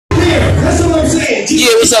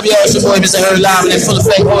Yeah, what's up, y'all? It's your boy, Mr. Herb Live, and in full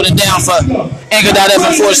effect, holding down for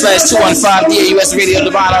Anchor.fm/215 DAUS Radio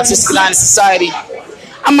Divine Artistic Alliance Society.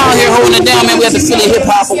 I'm out here holding it down, man. We have the Philly Hip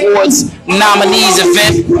Hop Awards nominees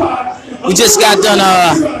event. We just got done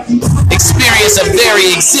experience a very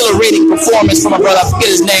exhilarating performance from a brother. I forget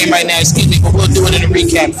his name right now, excuse me, but we'll do it in a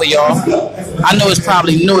recap for y'all. I know it's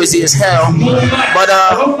probably noisy as hell, but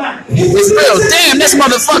it's real. Damn, this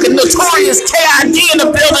motherfucking Notorious KID in the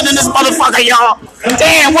building in this motherfucker, y'all.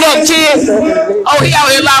 Damn, what up, kid? Oh, he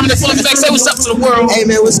out here live in the full effect. Say what's up to the world. Hey,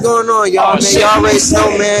 man, what's going on, y'all, man? Y'all already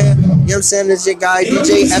know, man. You know what I'm saying? This your guy,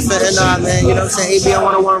 DJ FNR, man. You know what I'm saying?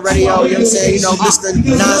 ABN 101 Radio. You know what I'm saying? You know, Mr.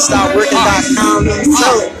 NonstopWorking.com. You know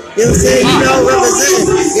what I'm saying? You know,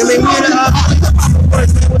 representing. You know what I mean?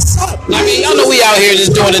 What's up? I mean, y'all know we out here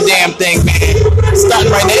just doing the damn thing, man.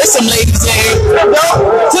 Starting right now. There's some ladies in here.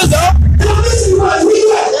 Tizzo.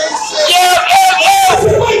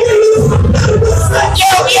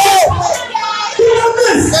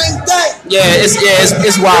 Yeah,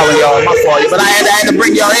 it's wild, y'all. My fault, but I had to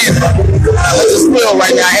bring y'all in. It's real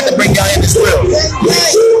right now. I had to bring y'all in. It's real.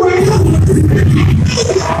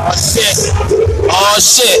 Oh shit! Oh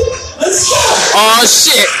shit! Oh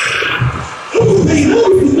shit!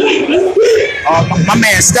 Oh, my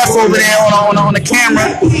man Steph over there on the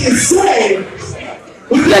camera.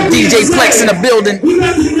 We got DJ Plex in the building.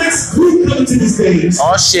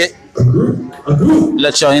 Oh shit!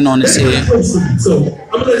 Let y'all in on this here. So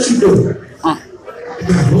I'm gonna let you go.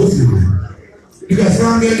 You got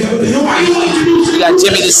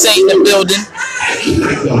Jimmy the Saint in the building.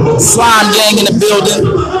 Slime Gang in the building.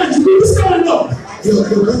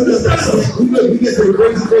 We get the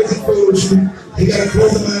crazy photo shoot. They got a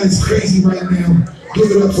clothing line that's crazy right now.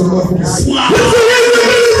 Give it up for our Slime.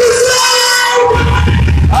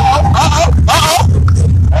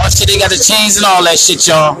 Oh shit, they got the chains and all that shit,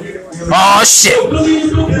 y'all. Oh shit.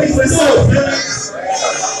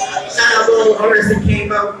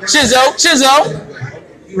 Chizzo.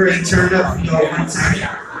 You ready to turn it up? You know, one time.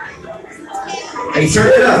 Hey, turn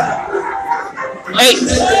it up. Hey.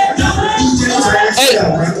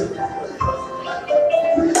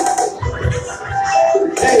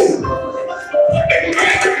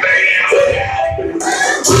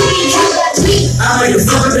 I'm like a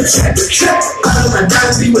fuck the check. I know my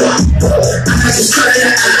dogs be with. I'm like a strut in the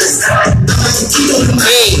eyes. I'm like a key on the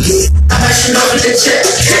mind. I'm like you know the check.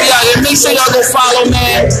 We out here. Make sure y'all go follow,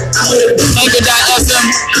 man. Anchor.fm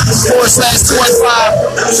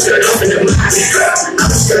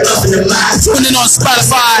 /215. Tune in on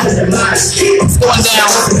Spotify. It's going down.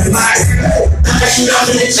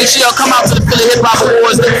 Make sure y'all come out to the Philly Hip Hop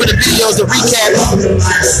Awards. Look for the videos, the recap.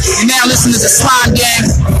 And now listen to the Slime Gang.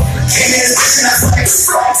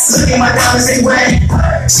 Look at my diamonds, they wet.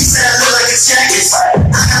 She said I look like a jacket. I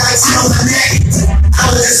got like two on my neck. I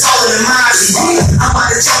was just holding the Mozzie. I'm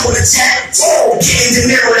about to jump on the jet. Get in the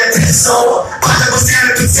mirror with that pistol. My love was down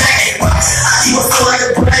to protect. I keep a flow like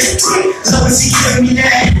a break. Love when she giving me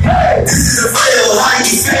that. This is a real. How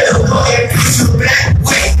you feel? Go ahead, pitch you back.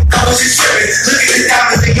 Wait, I was just tripping. Look at the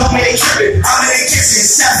diamonds, they on me, they tripping. I'm in the kitchen,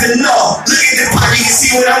 stepping off. Look at the body, you can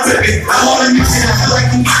see what I'm ripping. I'm on a mission, I feel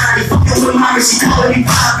like I'm hiding. Fucking with mommy, she calling me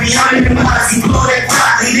Poppy. I'm in the Mozzie, blow that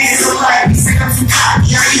broccoli. Niggas don't like me, say I'm too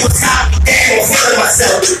cocky. I ain't what's copy. Damn, I'm feeling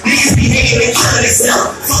myself. Niggas be hating and killing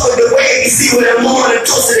themselves. Fuck with the way they see what I'm on. And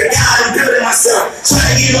close to the God, I'm building myself. Try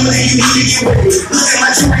to get on there, you need to get with it. Look at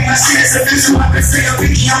my jewelry, my shit is a bitch. I'm up and say I'm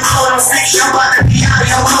picky, I'm cold, I'm sticky. I'm about to be out,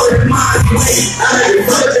 I'm holding the Mozzie.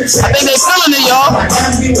 I think they feeling it, y'all.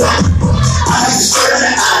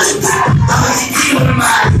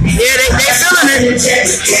 Yeah, they feeling it.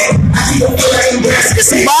 There's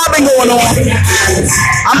some bobbing going on.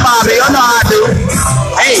 I'm bobbing, y'all know how I do.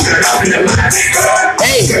 Hey.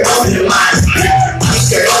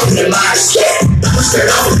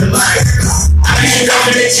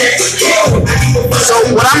 So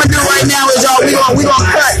what I'm gonna do right now is, y'all, we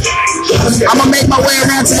gonna cut. I'm gonna make my way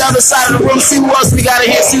around to the other side of the room, see who else we got in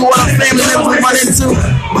here, see what other family members we run into. And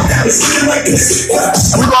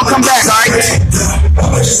we gonna come back, alright?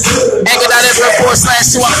 Anchor.fm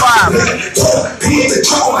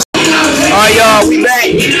 /215. Alright, y'all, we back.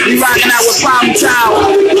 We rocking out with Problem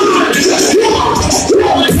Child.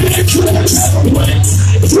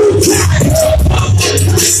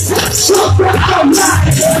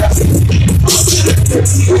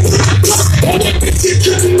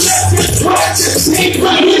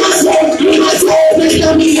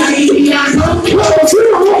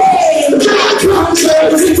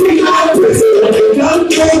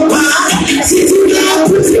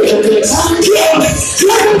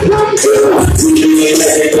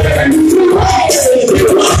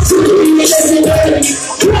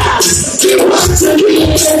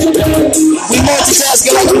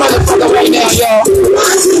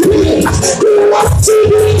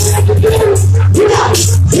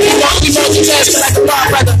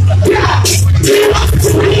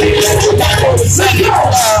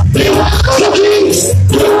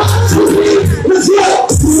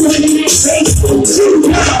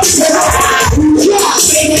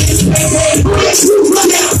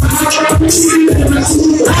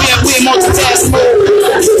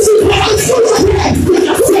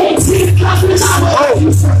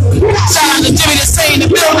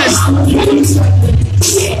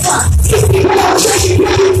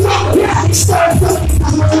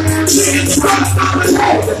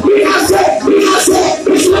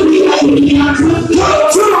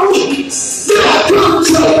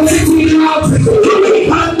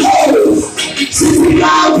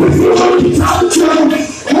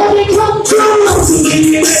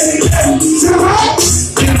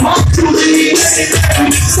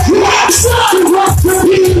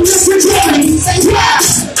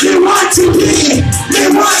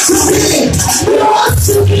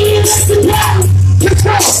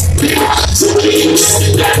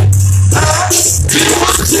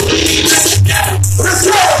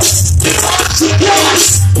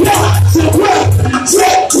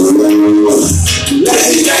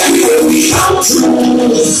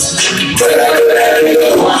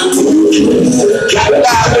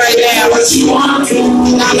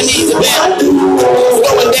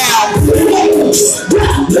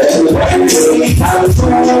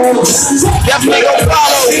 Definitely go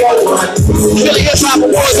follow Philly Hip Hop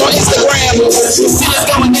Awards on Instagram. Shit is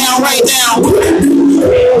going down right now.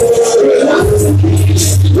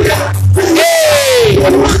 Hey!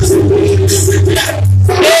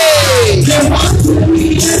 Hey!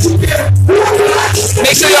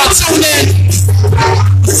 Make sure y'all tune in.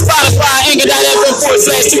 Spotify,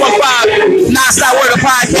 Anchor.fm/215 Non-Stop Worker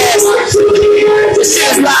Podcast. This shit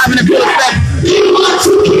is live in the full effect.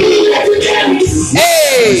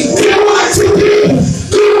 Hey!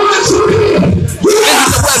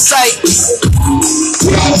 Visit the website.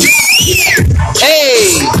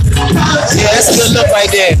 Hey! Yeah, that's a good look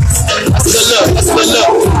right there. That's a good look. That's a good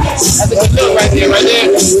look. That's a good look right there, right there.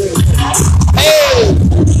 Hey!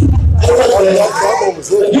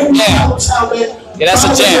 Yeah. Yeah, that's a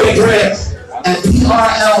jam.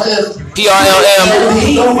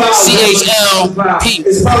 PRLM-CHL-P.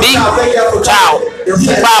 Big Child.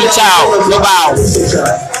 Prime Child. No vowel.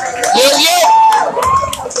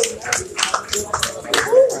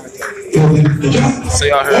 So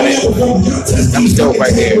y'all heard it. That was dope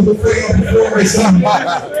right there.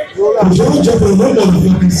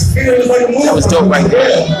 That was dope right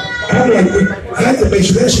there. I had to make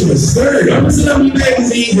sure that shit was third. I'm sitting up in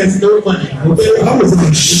magazine has no money. I was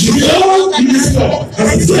like, shit, you just go.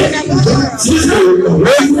 I was like,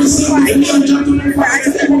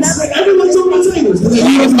 everyone's on my tables.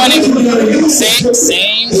 It's funny.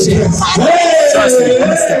 Same shit. Trust me.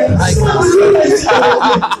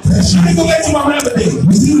 I go back to my rapper thing.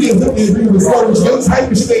 You see me agreeing with Star Wars. Your type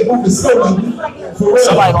of shit ain't moving slowly.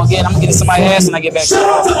 Somebody gonna get. I'm gonna get somebody ass and I get back. Shout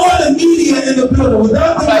out to all the media in the building.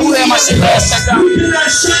 Without the who had my shit last checked out? we cannot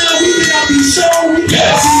shine. We cannot be shown. We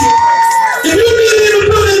cannot be. If you need in the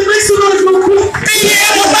building, make some noise real quick. We in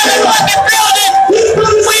the motherfucking building. We in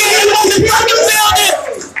the motherfucking building.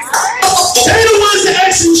 They the ones that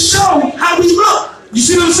actually show how we look. You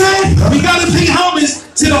see what I'm saying? We gotta pay homage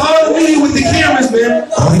to the whole media with the cameras, man.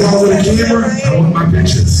 I got with a camera. I want my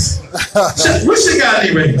pictures. What's your guy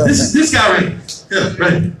name right here? This guy right here. Yeah,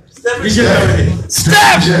 right.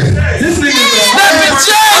 Steph! This nigga is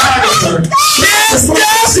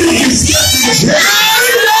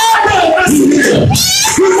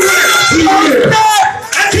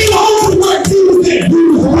I came home from work. He was there.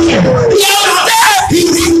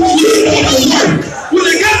 With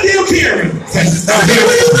a goddamn camera.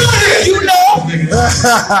 You know.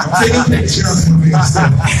 Taking pictures.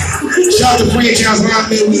 Shout out to Franchise Live,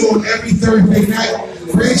 man. We on every Thursday night.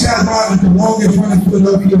 Franchise Live is the longest running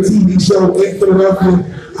Philadelphia TV show in Philadelphia.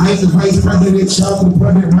 I am the vice president. Shout out to the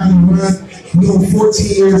president, Ronnie Run. We on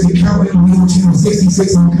 14 years and counting. We on channel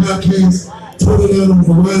 66 on Comcast, 29 on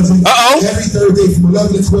Verizon. Every Thursday from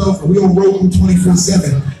 11 to 12. And we on Roku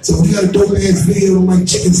 24/7. So we got a dope ass video on like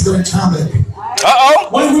chicken stir comment.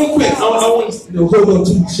 One real quick. I want to hold on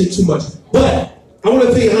too much. But I want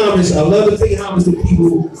to pay homage. I love to pay homage to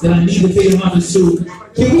people that I need to pay homage to.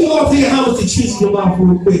 Can we all pay homage to Cheese Your Mouth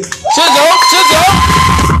real quick?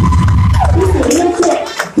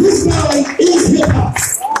 This guy is hip hop.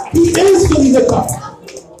 He is Philly hip hop.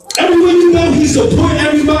 Everywhere you go, he support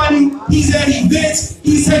everybody. He's at events.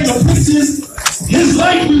 He's taking pictures. His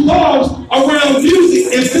life revolves around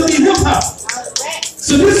music and Philly hip hop.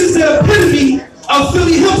 So this is the epitome of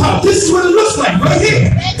Philly hip hop. This is what it looks like right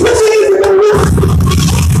here. Put your hands in the room.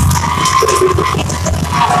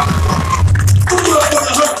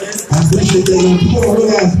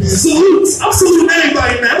 Salute. I'm saluting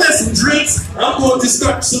everybody, man. I got some drinks. I'm going to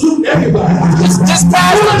start saluting everybody. Just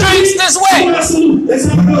pass the drinks this way. Salute. That's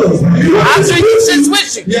how it goes. I'll drink you shit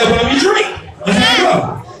with you. Yeah, but I'm drink. That's how it goes.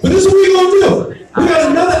 But this is what we're going to do. We got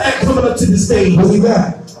another act coming up to the stage. What we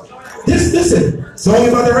got? Listen. Song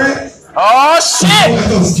about the rap? Oh, shit. I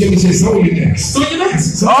thought it was Jimmy said song you next. Song you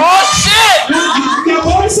next. Oh, shit. You got a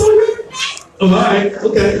party song? Oh, all right.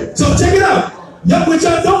 Okay. So check it out. Yeah, what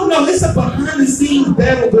y'all don't know, it's a behind-the-scenes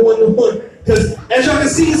battle going on. Because as y'all can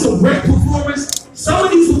see, it's a great performance. Some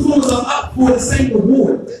of these performers are up for the same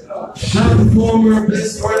award. Top performer,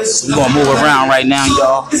 best artist. We're gonna move around right now,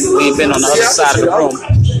 y'all. We ain't been on the other side of the room,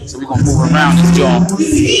 so we're gonna move around this joint.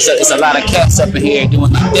 It's a lot of cats up in here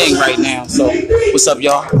doing their thing right now. So, what's up,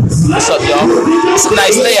 y'all? What's up, y'all? It's a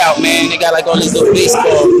nice layout, man. They got like all these little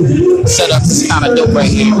baseball setups. It's kind of dope right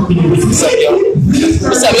here. What's up, y'all?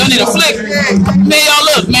 What's up? Y'all need a flick? Man, y'all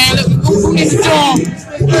look, man. Who needs the joint?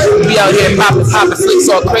 We out here popping flicks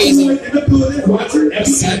all crazy. Can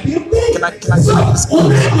I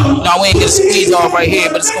no, we ain't get a squeeze off right here,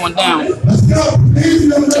 but it's going down.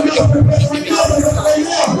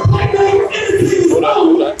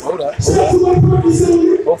 Hold up.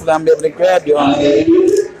 Hopefully I'm able to grab you on here.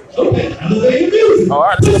 All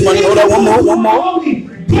right, let's go, buddy. Hold up, one more.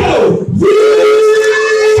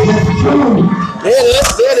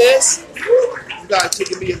 There it is. You gotta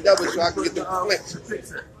take me a double so I can get the flex.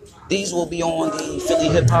 These will be on the Philly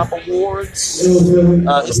Hip Hop Awards. Instagram.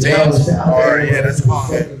 Oh, yeah, that's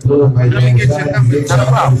fine. Let me get your number. Not a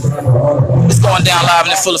problem. It's going down live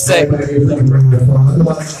and in full effect.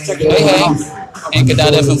 Hey.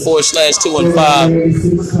 Anchor.fm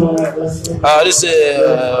 /215. This is,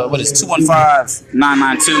 what is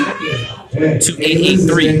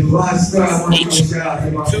 215-992-2883.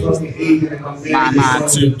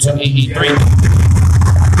 H2-992-2883.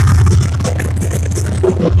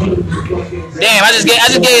 Damn, I just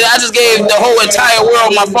gave the whole entire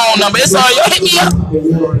world my phone number. It's all y'all. Hit me up.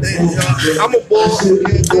 I'm a boss. Hit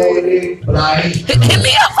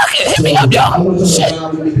me up, fuck it. Hit me up, y'all. Shit. I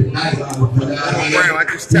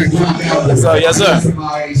just texted you. Yes, sir.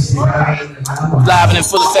 Live and in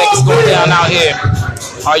full effect. It's going down out here.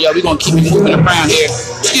 All right, y'all, we gonna keep it moving around here.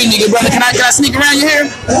 Excuse me, good brother. Can I sneak around you here?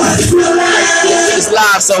 It's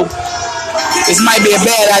live, so this might be a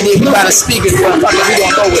bad idea if you got a speaker, but fuck it, we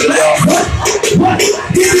gonna go with it, y'all.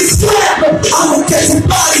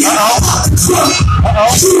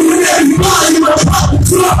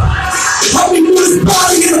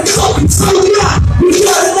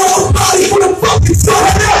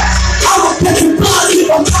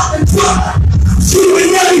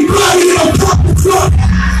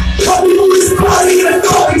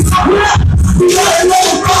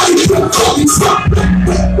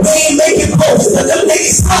 We ain't making posts, let them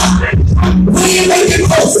niggas stop. We ain't making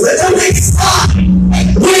posts, let them niggas stop. We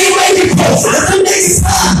ain't making posts, let them niggas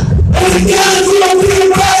stop. And we gotta do it, we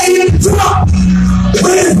ain't riding in the truck.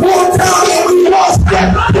 When it's war time and we lost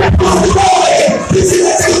that, I'm going. This is a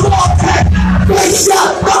long time. Great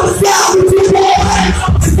shot, I'm down with you all.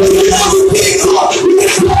 When you know we get caught, we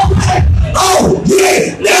get caught. Oh,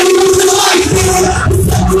 yeah, now we lose the life, nigga. We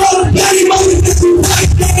stop running, daddy, money, this is life,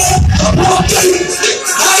 nigga. I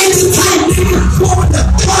ain't the type, nigga. For the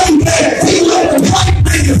fight, man. They let the fight,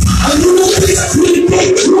 nigga. I knew the bitch really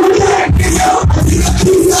big. You were that, nigga. I think I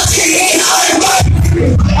do nothing, ain't high, right,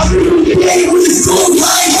 nigga. I knew the day when it's going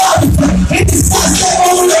like I hit the sunset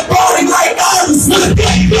on the body like I was with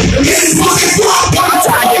it. It's fucking fly. I'm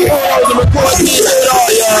trying to get photos and record these at all,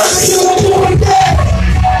 y'all.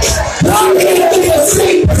 I'm gonna be a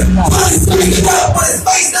sleep. I'm sleeping up with his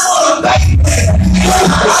face down, baby.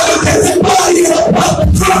 I look at everybody in a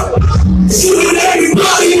fucking truck. Shooting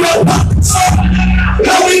everybody in a fucking truck.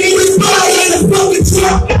 Coming in his body in a fucking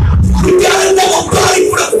truck. You gotta know a body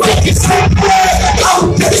for the fucking truck. I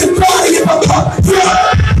look at everybody in a fucking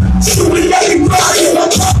truck. Shooting everybody in a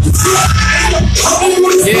fucking truck. Coming in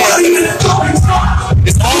his body in a fucking truck.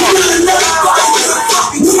 It's on. You gotta know a body for the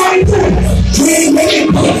fucking truck. We ain't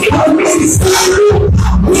making posts, no niggas stop.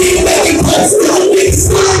 We ain't making posts, no niggas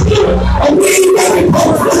stop. We ain't making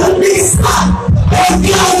posts, no niggas stop. And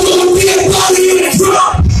y'all gonna be a body in the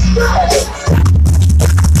truck.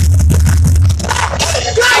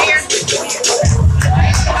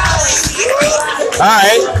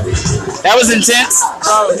 Alright. That was intense.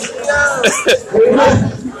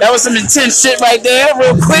 That was some intense shit right there,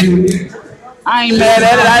 real quick. I ain't mad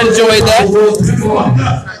at it. I enjoyed that.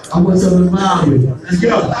 I want something around you. Let's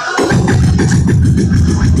go.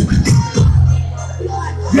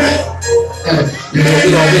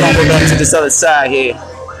 We're gonna go back to this other side here.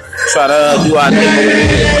 Try to do our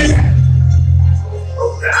thing.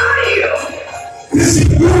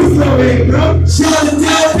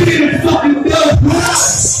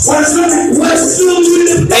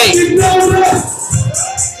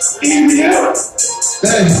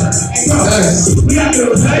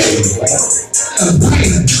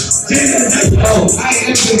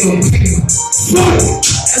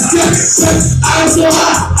 I'm so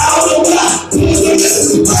hot, I don't know why.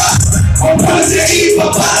 I'm trying to eat my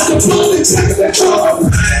body, I'm pulling check.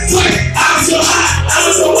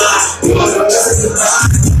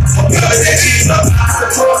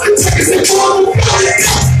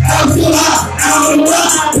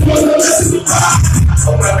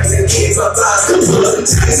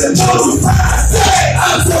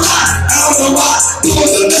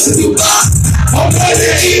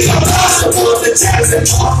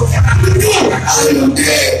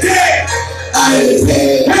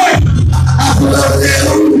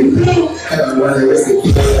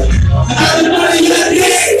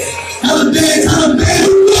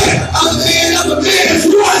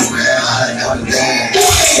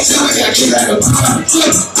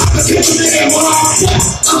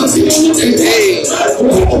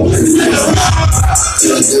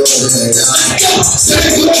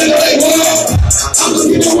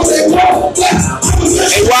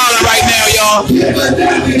 They wildin' right now, y'all.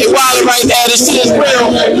 They wildin' right now. This shit is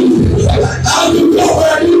real.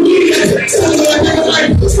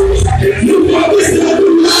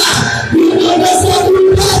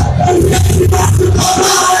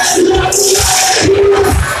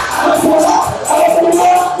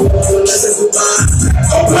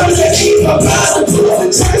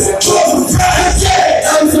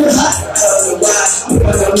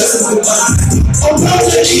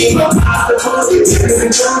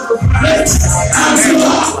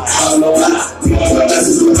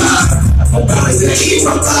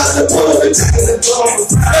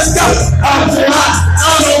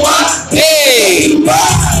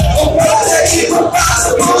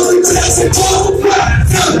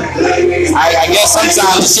 I guess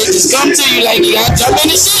sometimes the shit just come to you like you gotta jump in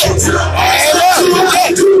the shit. Hey,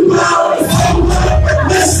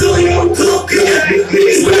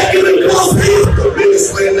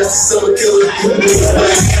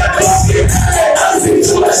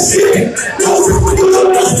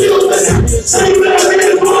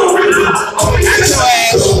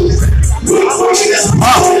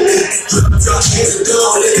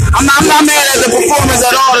 I'm not mad at the performance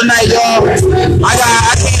at all tonight, y'all. I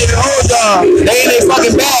can't even hold y'all. They ain't in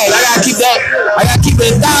fucking bag. I gotta keep that. I gotta keep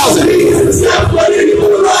it 1,000.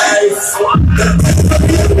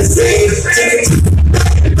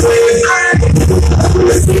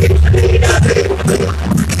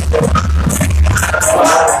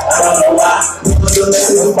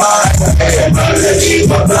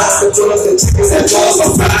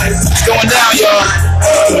 It's going down, y'all.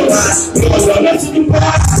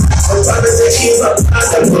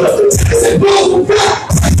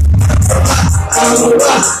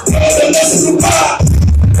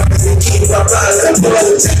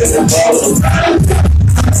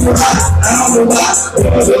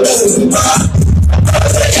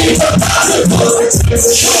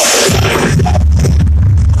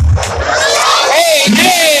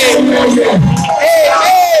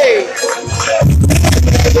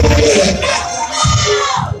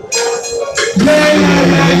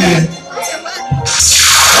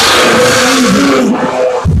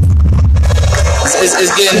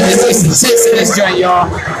 It's intense in this joint, y'all.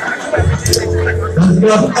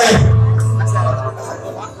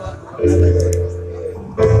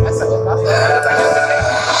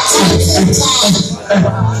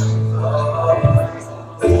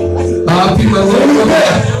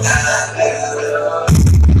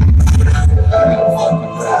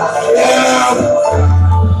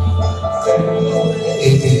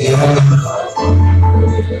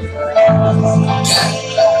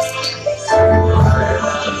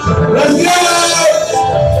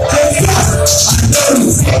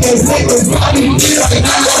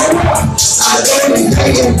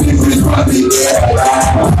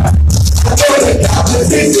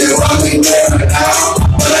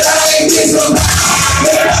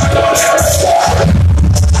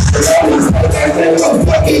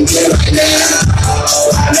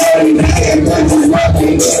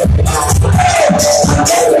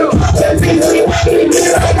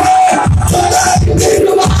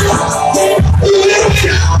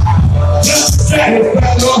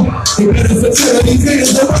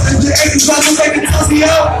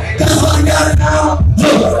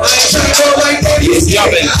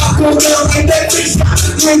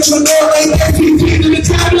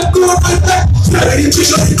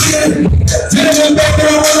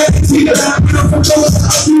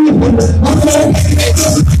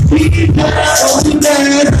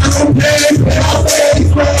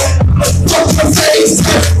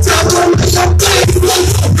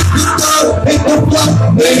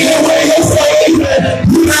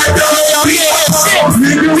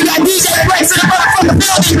 We got DJ Rex in the motherfucking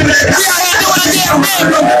building.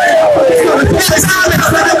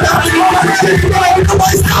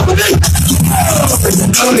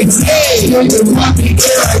 know they say they just want me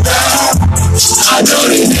there right now. I know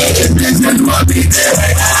they haters just want me there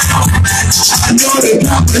right now. I know they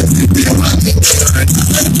competition just want me there right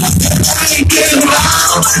now. I ain't getting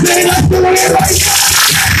around, they not doing it right now.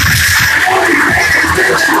 I know they haters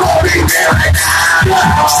just want me there right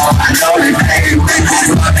now. I know they competition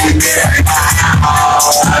just want me there right now.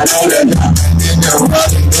 I ain't getting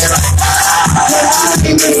around, they not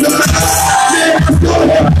doing it right now.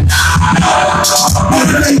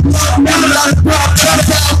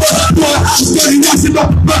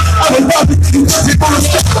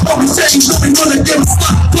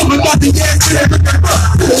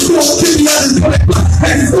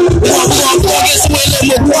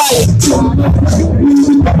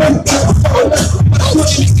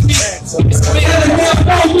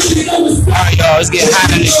 Alright, y'all, it's getting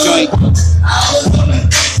hot in this joint.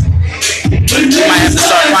 You might have to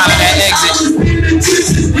start finding that exit.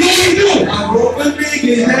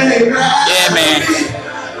 Yeah, man.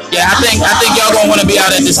 Yeah, I think y'all gonna want to be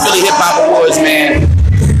out at this Philly Hip Hop Awards, man.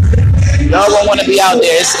 Y'all gonna want to be out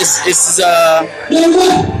there. It's gonna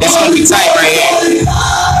be tight right here.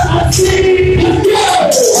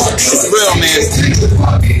 It's real, man.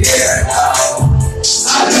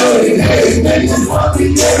 I know they want me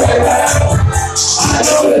there right now. I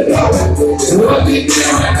know they want me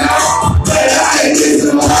there right now. But I ain't getting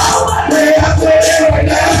around. They out there right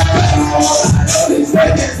now. I know these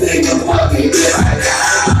records niggas want me there right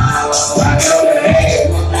now. I know they hate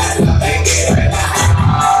me right now.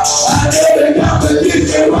 I know they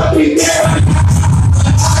competition want me there right now.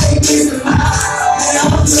 I ain't getting around.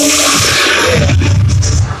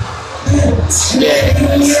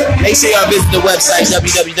 Yeah. Make sure y'all visit the website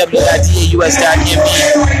www.daus.me.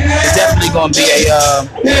 It's definitely gonna be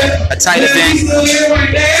a tight event.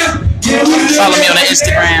 Follow me on the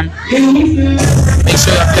Instagram. Make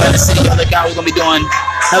sure y'all feel in the city. Y'all look out. We're gonna be doing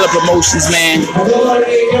hella promotions, man.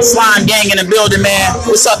 Slime Gang in the building, man.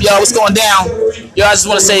 What's up, y'all? What's going down? Yo, I just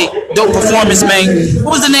want to say, dope performance, man.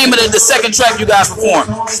 What was the name of the second track you guys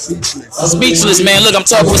performed? Speechless, man. Look, I'm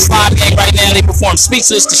talking with Slime Gang right now. They performed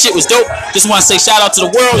Speechless. The shit was dope. Just want to say shout out to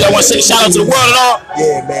the world. Y'all want to say shout out to the world at all?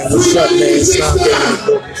 Yeah, man. What's up, man? Slime Gang in the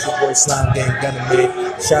building. It's your boy Slime Gang Gunner, man.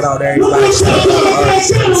 Shout out everybody. Shout out all the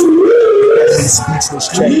artists.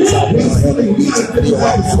 Speechless track is out there on every music video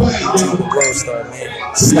out there on the World Star, man.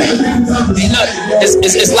 Hey, look,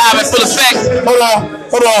 it's live in full effect. Hold on.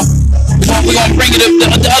 We're gonna bring it up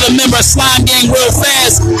the other member of Slime Gang real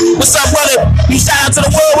fast. What's up, brother? You shout out to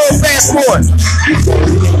the world real fast for it.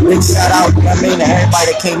 Big shout out, to everybody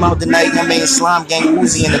that came out tonight. Slime Gang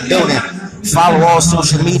Woozy in the building. Follow all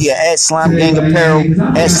social media at Slime Gang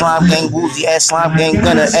Apparel, at Slime Gang Woozy, at Slime Gang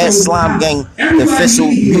Gunner, at Slime Gang, the official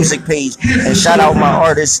music page. And shout out my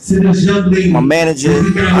artist, my manager,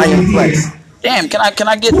 I Am Flex. Damn, can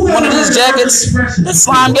I get one of these jackets? This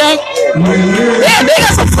Slime Gang? Damn, they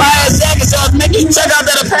got some fly ass jackets, y'all. Make you check out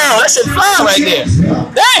that apparel. That shit fly right there.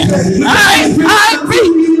 Damn. Alright,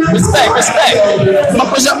 respect. I'm gonna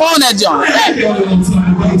push up on that joint.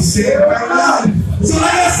 So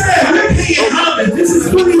like I said, we're paying homage. This is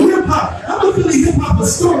Philly Hip Hop. I'm a Philly Hip Hop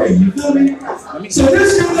story, you feel me? So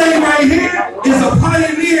this young lady right here is a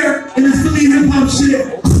pioneer in this Philly Hip Hop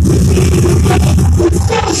shit.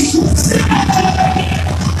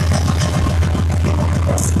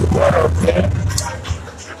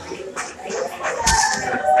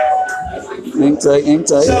 Ain't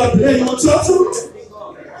tight. Shout out to them. You want to talk to him?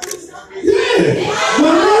 Yeah.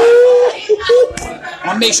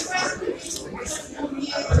 I'll make sure.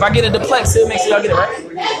 If I get a duplex, it'll make sure y'all get it right.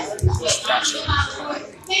 Gotcha.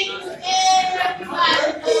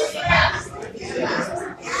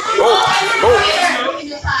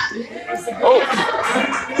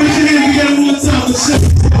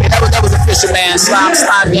 That was official, man.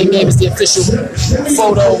 Slime Gang gave us the official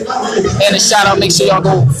photo and a shout out. Make sure y'all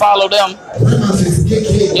go follow them.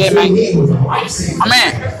 Yeah, man. My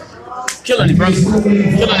man. Killing it, brother.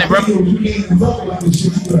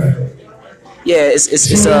 Yeah, it's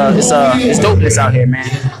dopeness out here, man.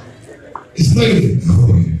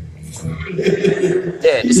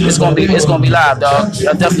 Yeah, it's gonna be live, dog.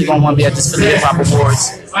 Y'all definitely gonna want to be at this Philly Hip Hop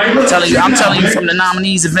Awards. I'm telling you from the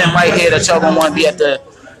nominees event right here that y'all gonna want to be at the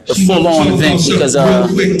full-on event because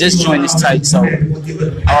this joint is tight. So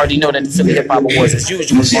I already know that the Philly Hip Hop Awards as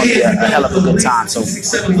usual is gonna be a hell of a good time. So yeah,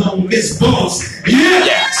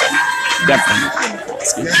 so definitely.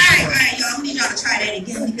 All right, y'all. I need y'all to try that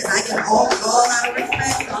again because I get all out of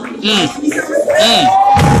respect.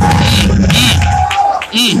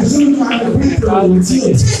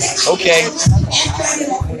 Okay.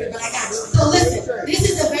 So listen, this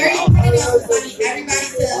is a very important episode. Everybody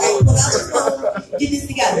to pull out the phone, get this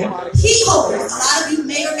Shoulders. A lot of you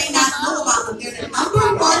may or may not know about them. They're the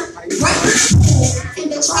 #1 breakfast pool in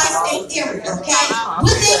the tri-state area, okay?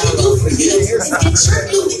 What they can do for you is get your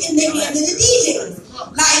music in the hands of the DJs.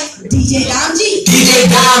 Like DJ Dom G. DJ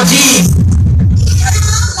Dom G.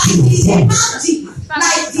 Like DJ Dom G.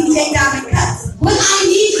 Like DJ Dom and Cuts. What I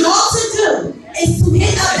need y'all to do is to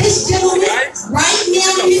hit up this gentleman right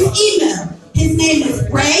now in his email. His name is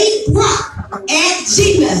Ray Brock at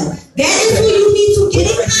Gmail. That is who you need to get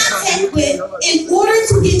in contact with in order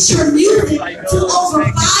to get your music to over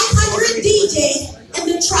 500 DJs in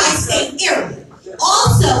the tri-state area.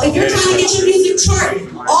 Also, if you're trying to get your music charted,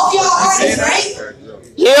 all y'all artists, right?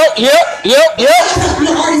 Yep. No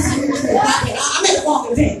artists in here. I'm at the wrong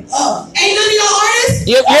event. Ain't none of y'all artists?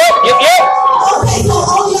 Yep. Okay, so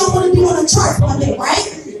all y'all want to be on the charts one day, right?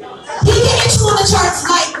 He can get you on the charts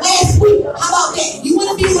like last week. How about that? You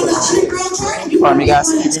want to be on the underground chart? You want to be on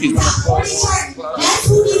the top 40 chart? That's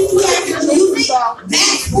who needs to have your music.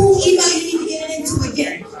 That's who email you need to get it into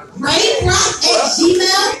again. Ray Brock at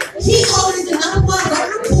Gmail. He owns the #1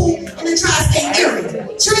 record pool in the tri-state area.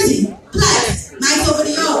 Trizzy, Flex, nice over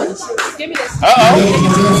the yours.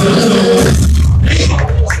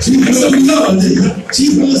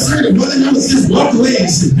 She's real assertive. Whether or not it's just walk away and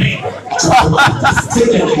shit. Take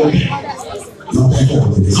that nigga. I'm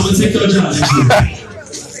gonna take your job.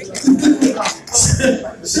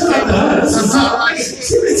 Shut up, guys.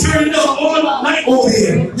 She been turning up all night over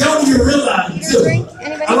here. Y'all don't even realize it too.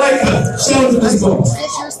 I like her. Shout out to this boss.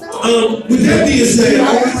 With that being said, I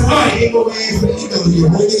ain't gonna be able to email you.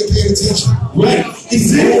 One nigga paying attention. Right. It's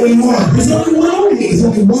the only one. There's only one on here. There's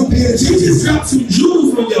only one paying attention. He just dropped some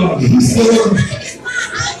jewels from y'all. He's still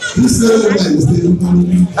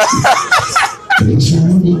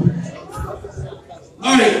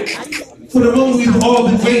all right. For the moment we've all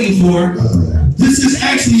been waiting for, this is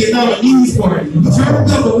actually a nominees party. We turned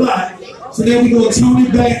up a lot, so then we're going to tune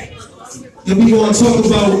it back and we're going to talk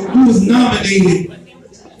about who was nominated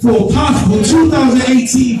for a possible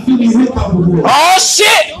 2018 Philly Hip Hop Award. Oh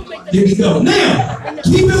shit! There we go. Now,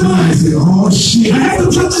 keep in mind, oh shit, I have to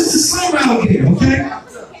put this disclaimer out here, okay?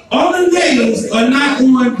 All the names are not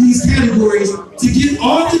on these categories. To get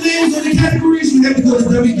all the names on the categories, you have to go to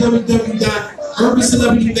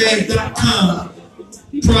www.urbancelebritybag.com.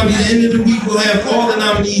 Probably at the end of the week, we'll have all the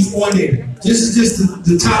nominees on there. This is just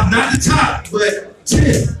the top, not the top, but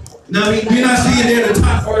 10. Now, I mean, we're not saying they're the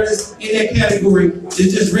top artists in that category. It's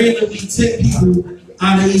just randomly 10 people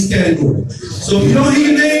out of each category. So if you don't hear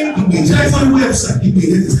your name, check on the website. You mean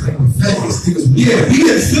this like fast? Yeah, we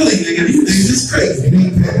in Philly, nigga. These niggas is crazy. It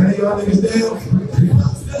ain't bad. None of y'all niggas down.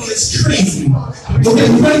 Philly is crazy. Okay,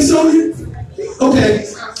 you ready, Sonya? Okay.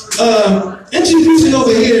 Introducing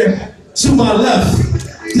over here to my left.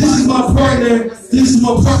 This is my partner. This is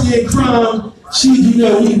my partner in crime. She, you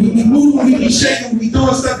know, we move, we be shaking, we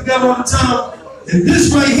doing stuff together all the time. And this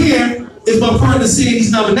right here is my partner seeing these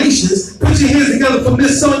nominations. Put your hands together for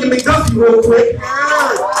Miss Sonya McDuffie real quick.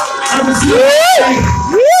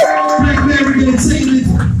 Black Mary Entertainment.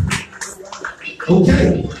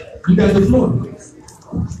 Okay, you got the floor.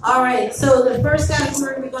 All right, so the first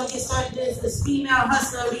category we're going to get started is the Female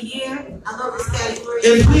Hustler of the Year. I love this category.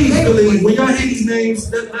 And please, believe, when y'all hear these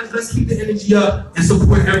names, let's keep the energy up and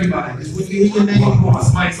support everybody. Because when you hear your name, you want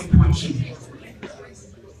somebody to support you.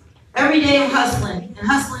 Every day I'm hustling and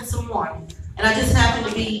hustling some more. And I just happen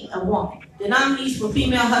to be a woman. The nominees for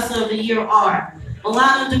Female Hustler of the Year are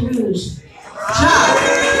Milana DeRouge, Josh,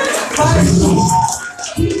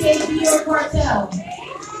 PJ Pierre Cartel,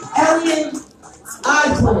 Elian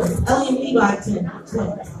Leviton.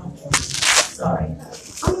 Sorry. I'm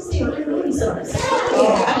gonna see her. Sorry.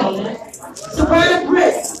 Yeah, I know that. Sabrina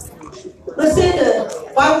Britt, Lucinda,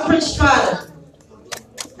 Bible Prince Strada,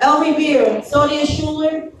 Elmi Beer, Sonia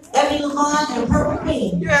Schuler, Evie Lamont, and Purple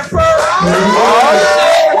Queen. Yeah, Purple.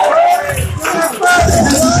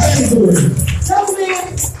 Purple Man,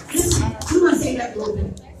 you want to say that a little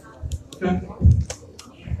bit. Okay.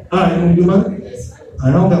 All right, you want to do mine? I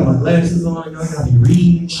don't got my glasses on. Y'all got me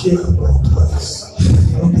reading shit.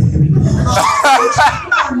 Okay, here we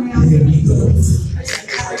go.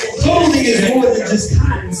 Clothing is more than just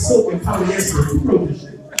cotton, silk, and polyester.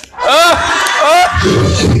 I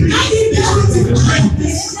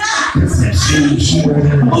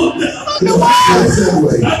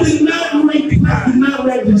did not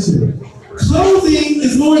write this shit. Clothing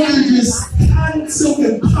is more than just cotton, silk,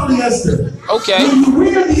 and polyester. Okay. When you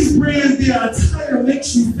wear these brands, their attire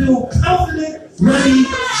makes you feel confident, ready,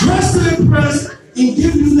 dressed to impress, and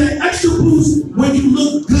give you that extra boost when you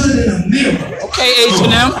look good in a mirror. Okay, H&M.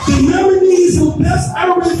 The nominees for Best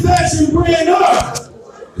Urban Fashion Brand are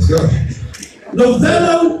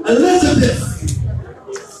Novello Elizabeth.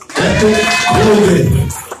 Epic Clothing.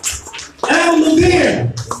 Al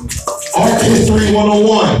Levere. Art History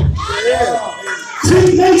 101.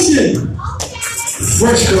 T Nation.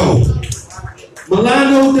 Fresco.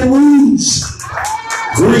 Milano de Rouge.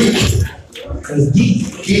 Greek.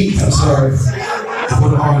 Geek. I'm sorry. I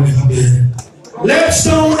put hard in there.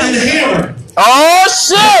 Lapstone and Hammer. Oh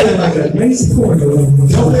shit! Like a nice corner. I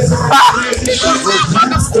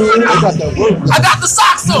got the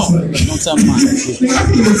socks on. Don't tell me mine.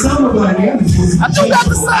 I do got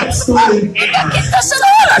the socks. Get that shit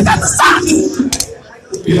on. I got the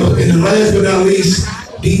socks. You know, and last but not least,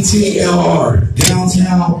 DTLR,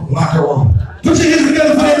 Downtown Locker Room. Put your hands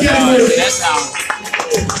together for that category.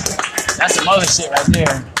 That's some other shit right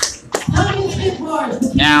there.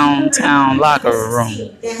 Downtown Locker Room.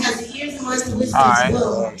 That has the ears and minds to listen Alright. as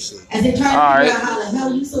well. As they try to figure out how the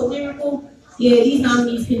hell you so lyrical, yeah, these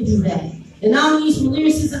nominees can do that. The nominees for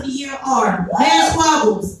Lyricists of the Year are Mad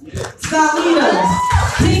Squabbles,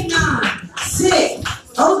 Scalitos, Big 9, Sick,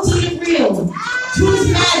 OT and Real,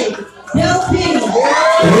 Truthmatic, Del Penny,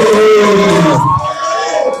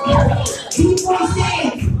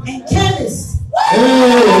 D46, and Kenneth.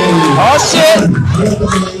 Oh shit!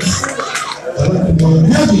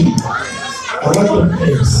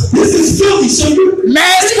 This is Philly, sugar.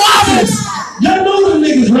 Mad Squabbles! Y'all know them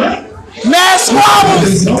niggas, right? Mad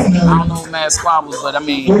Squabbles! Don't I know. don't know Mad Squabbles, but I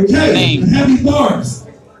mean, Okay, name. heavy bars.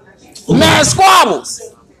 Mad Squabbles!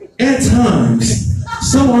 At times,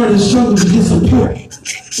 some artists struggle to get support.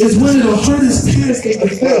 It's one of the hardest tasks they can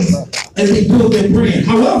face as they build their brand.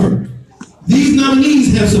 However, these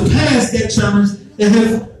nominees have surpassed that challenge and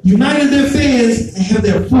have united their fans and have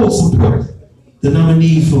their full support. The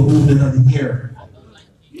nominees for Movement of the Year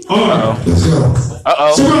are, let's go.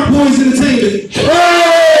 Ciroc Boys Entertainment.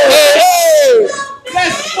 Hey!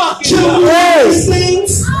 Let's fucking Killer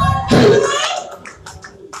Things.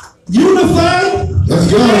 Unified. Let's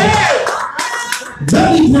go.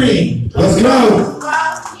 Belly Brain. Let's go.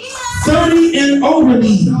 30 and over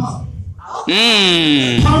league.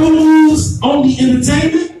 Power Moves Only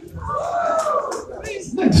Entertainment.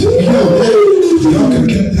 Y'all can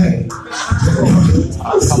get that.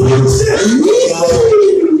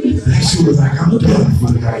 She was like, I'm done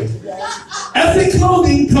for the night. Epic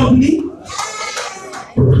Clothing Company.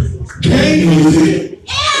 Gang Music.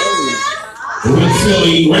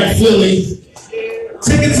 Red Philly.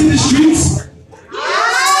 Take it to the streets.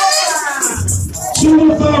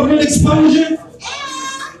 215 Real Exposure.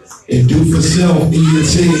 And Do For Self,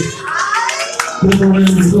 ENT. I don't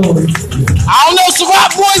know,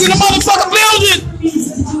 Ciroc Boys in the motherfucking building!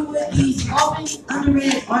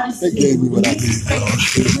 They gave me what I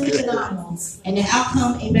needed. And the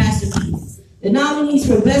outcome a masterpiece. The nominees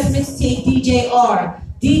for Best Mixtape DJ are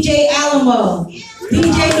DJ Alamo,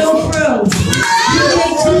 DJ No Frills, DJ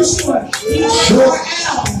Too Short, DJ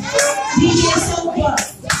RL, DJ Sopa,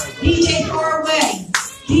 DJ Far Away,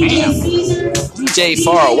 DJ Caesar, DJ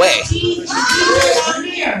Far Away.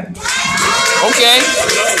 Amir. Okay.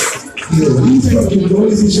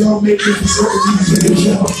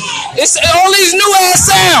 It's all these new ass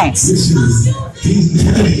sounds.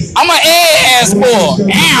 I'm an ass boy.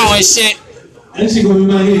 Ow and shit. That shit gonna be in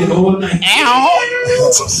my head all night. Ow.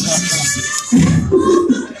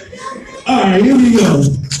 Alright, here we go.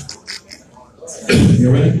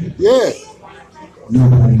 You ready? Yeah.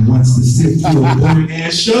 Nobody wants to sit through a boring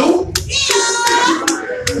ass show.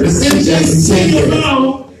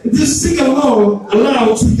 Just sing along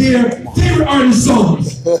aloud to their favorite artist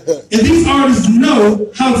songs. And these artists know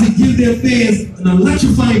how to give their fans an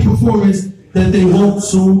electrifying performance that they won't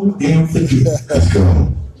soon damn forget. Let's go.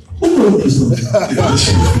 Who wrote this song?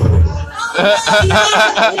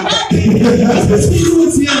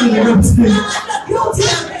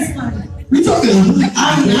 We talking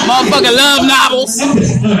Motherfucking love novels.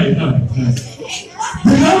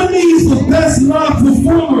 The nominees for Best Live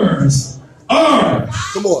Performers are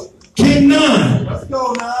Come on. King 9. Let's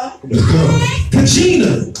go, 9. Let's go.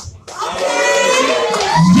 Kachina.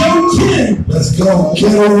 Young Ken. Let's go.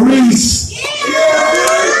 Kettle Reese.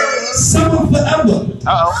 Summer Forever.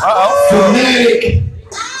 Fanatic.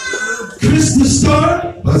 Chris the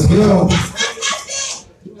Star. Let's go.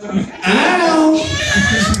 Ow.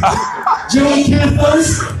 Joey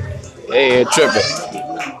Cathos. Hey, tripping.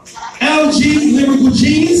 LG Lyrical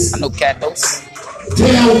Genius. I know Cathos.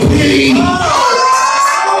 Del P.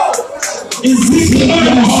 Ezekiel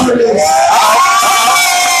Artist.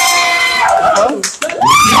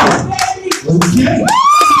 Okay.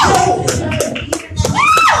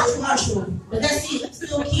 But let's see, let's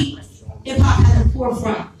still keep hip hop at the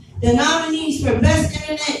forefront. The nominees for Best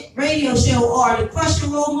Internet Radio Show are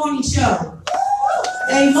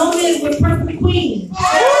A Moment with Purple Queen,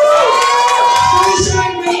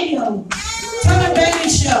 Sunshine Radio, Turner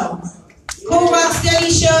Bennett Show, Cool Rock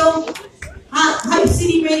Steady Show, Hype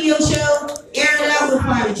City Radio Show, Air It Out with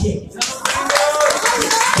Fire Chick.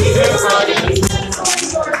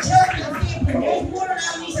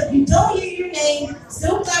 If you don't hear your name,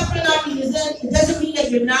 still clap for the nominees. It doesn't mean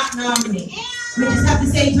that you're not nominated. We just have to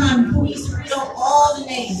say time before we used to read out all the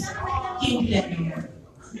names. Can't do that anymore.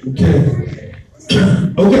 Okay.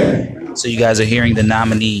 Okay. So you guys are hearing the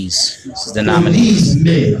nominees. This is the nominees.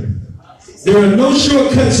 Men. There are no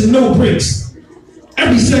shortcuts and no breaks.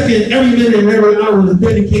 Every second, every minute, and every hour is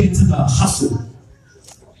dedicated to the hustle.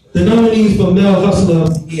 The nominees for Male Hustler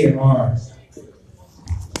of the Year are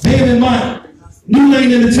Van and Mike, New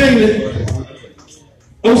Lane Entertainment,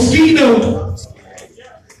 Oskino,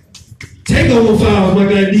 Takeover Files, my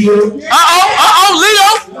guy Leo.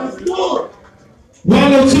 Leo.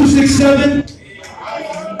 Wallow 267.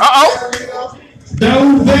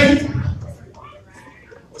 Daoud Bay.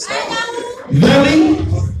 Valley.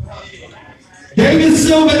 David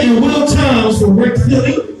Silver and Will Toms from Rick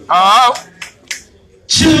Philly.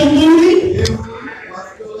 Chill Moody.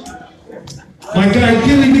 My guy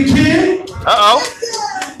Gilly the Kid.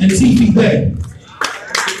 And TV Bay.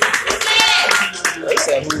 They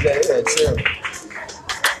said who's that is, too.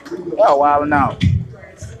 Oh, wow, now.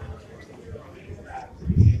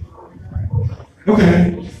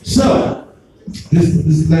 Okay, so this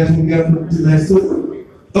is the last one we got for the last two.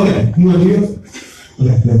 Okay, you want to hear?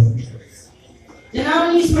 Okay, go. The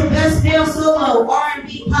nominees for Best Male Solo R&B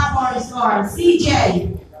Pop Artist are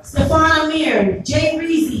CJ, Stefan Amir, Jay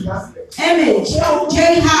Reezy, Image,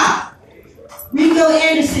 Jay Hop, Rico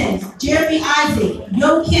Anderson, Jeremy Isaac,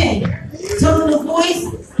 Yo King, Tone the Voice,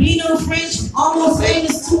 Bino French, Almost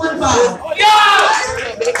Famous 215.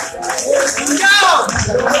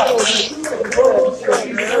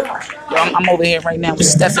 Yo, I'm over here right now with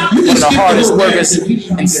Stephen, one of the hardest workers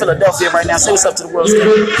in Philadelphia right now. Say what's up to the world,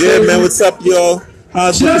 Stephen. Yeah, man, what's up, y'all?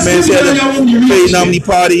 How's man? Here at the Fade Nominee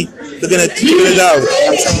Party. Looking it out.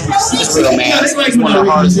 It's real, man. It's one of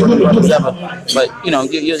the hardest workers ever. But, you know,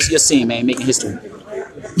 you're seeing, man, making history.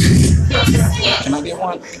 Can I get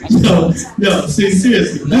one? No, seriously,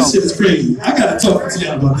 this shit is crazy. I gotta talk to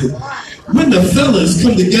y'all about this. When the fellas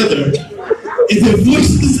come together and their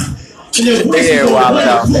voices are on one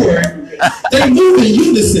accord, they move in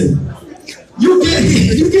unison. You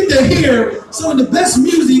get to hear some of the best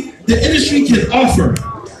music the industry can offer.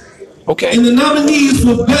 Okay. And the nominees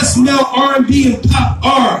for Best Male R&B and Pop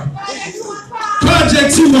are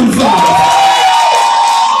Project 215.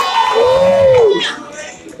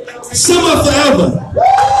 Summer Forever.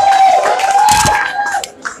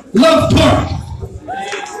 Love Park.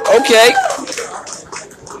 Okay.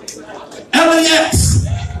 LAX.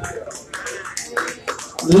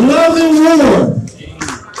 Love and War.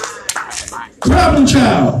 Problem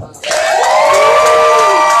Child.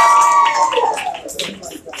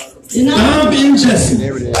 Dom and Jesse.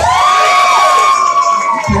 There it is.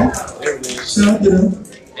 Okay. Shout out to them.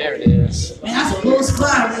 There it is. Man, that's a cool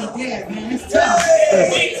spot right there, man. It's tough.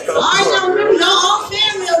 I know, remember, y'all all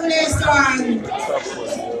family over there starring.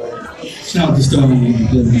 Shout out to Starman.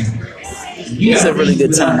 It's a really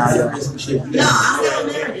good time out here. No, I'm not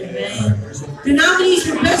narrative, man. The nominees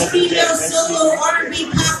for Best Female Solo R&B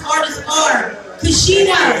Pop Artist are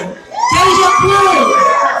Kashina, Deja Blue,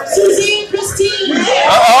 Suzanne Christine,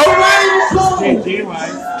 Mariah Nicole,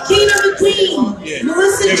 Keena McQueen,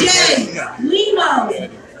 Melissa J, Limo,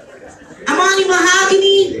 Amani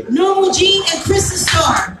Mahogany, Normal Jean, and Kristen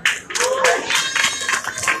Starr.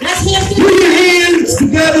 That's Hampton. Put your hands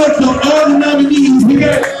together for all the nominees. We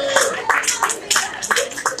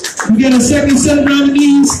got a second set of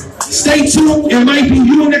nominees. Stay tuned. It might be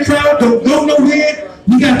you in the crowd. Don't go nowhere.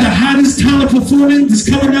 We got the hottest talent performing that's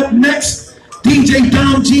coming up next. DJ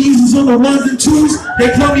Dom G's is on the ones and twos.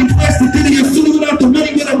 They call me Plastic Diddy and Philly without the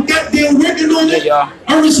money, but I'm goddamn working on it.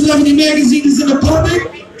 Ernest Celebrity Magazine is in the public,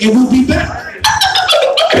 and we'll be back.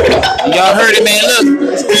 Y'all heard it, man. Look.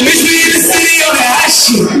 Bitch, we in the city on that hot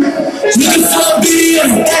shit. Looking for a video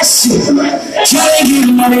of that shit. Trying to get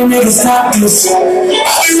money, niggas stop this. I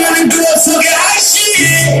be running good, talking hot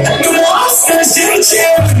shit. The monster shit,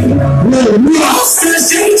 chill. Monster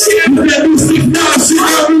shit, chill. That new 6ix9ine shit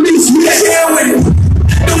got released. We chill with it.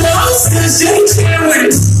 The monster shit, chill with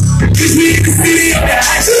it. Bitch, we in the city on that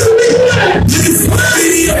hot shit. Looking for a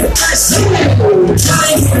video of that shit.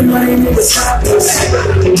 Trying to get money, niggas stop this.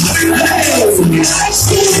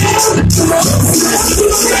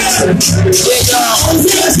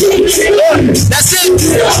 That's it.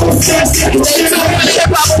 Stay tuned for the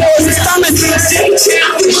Hip Hop Awards. It's coming.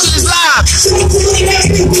 This is live.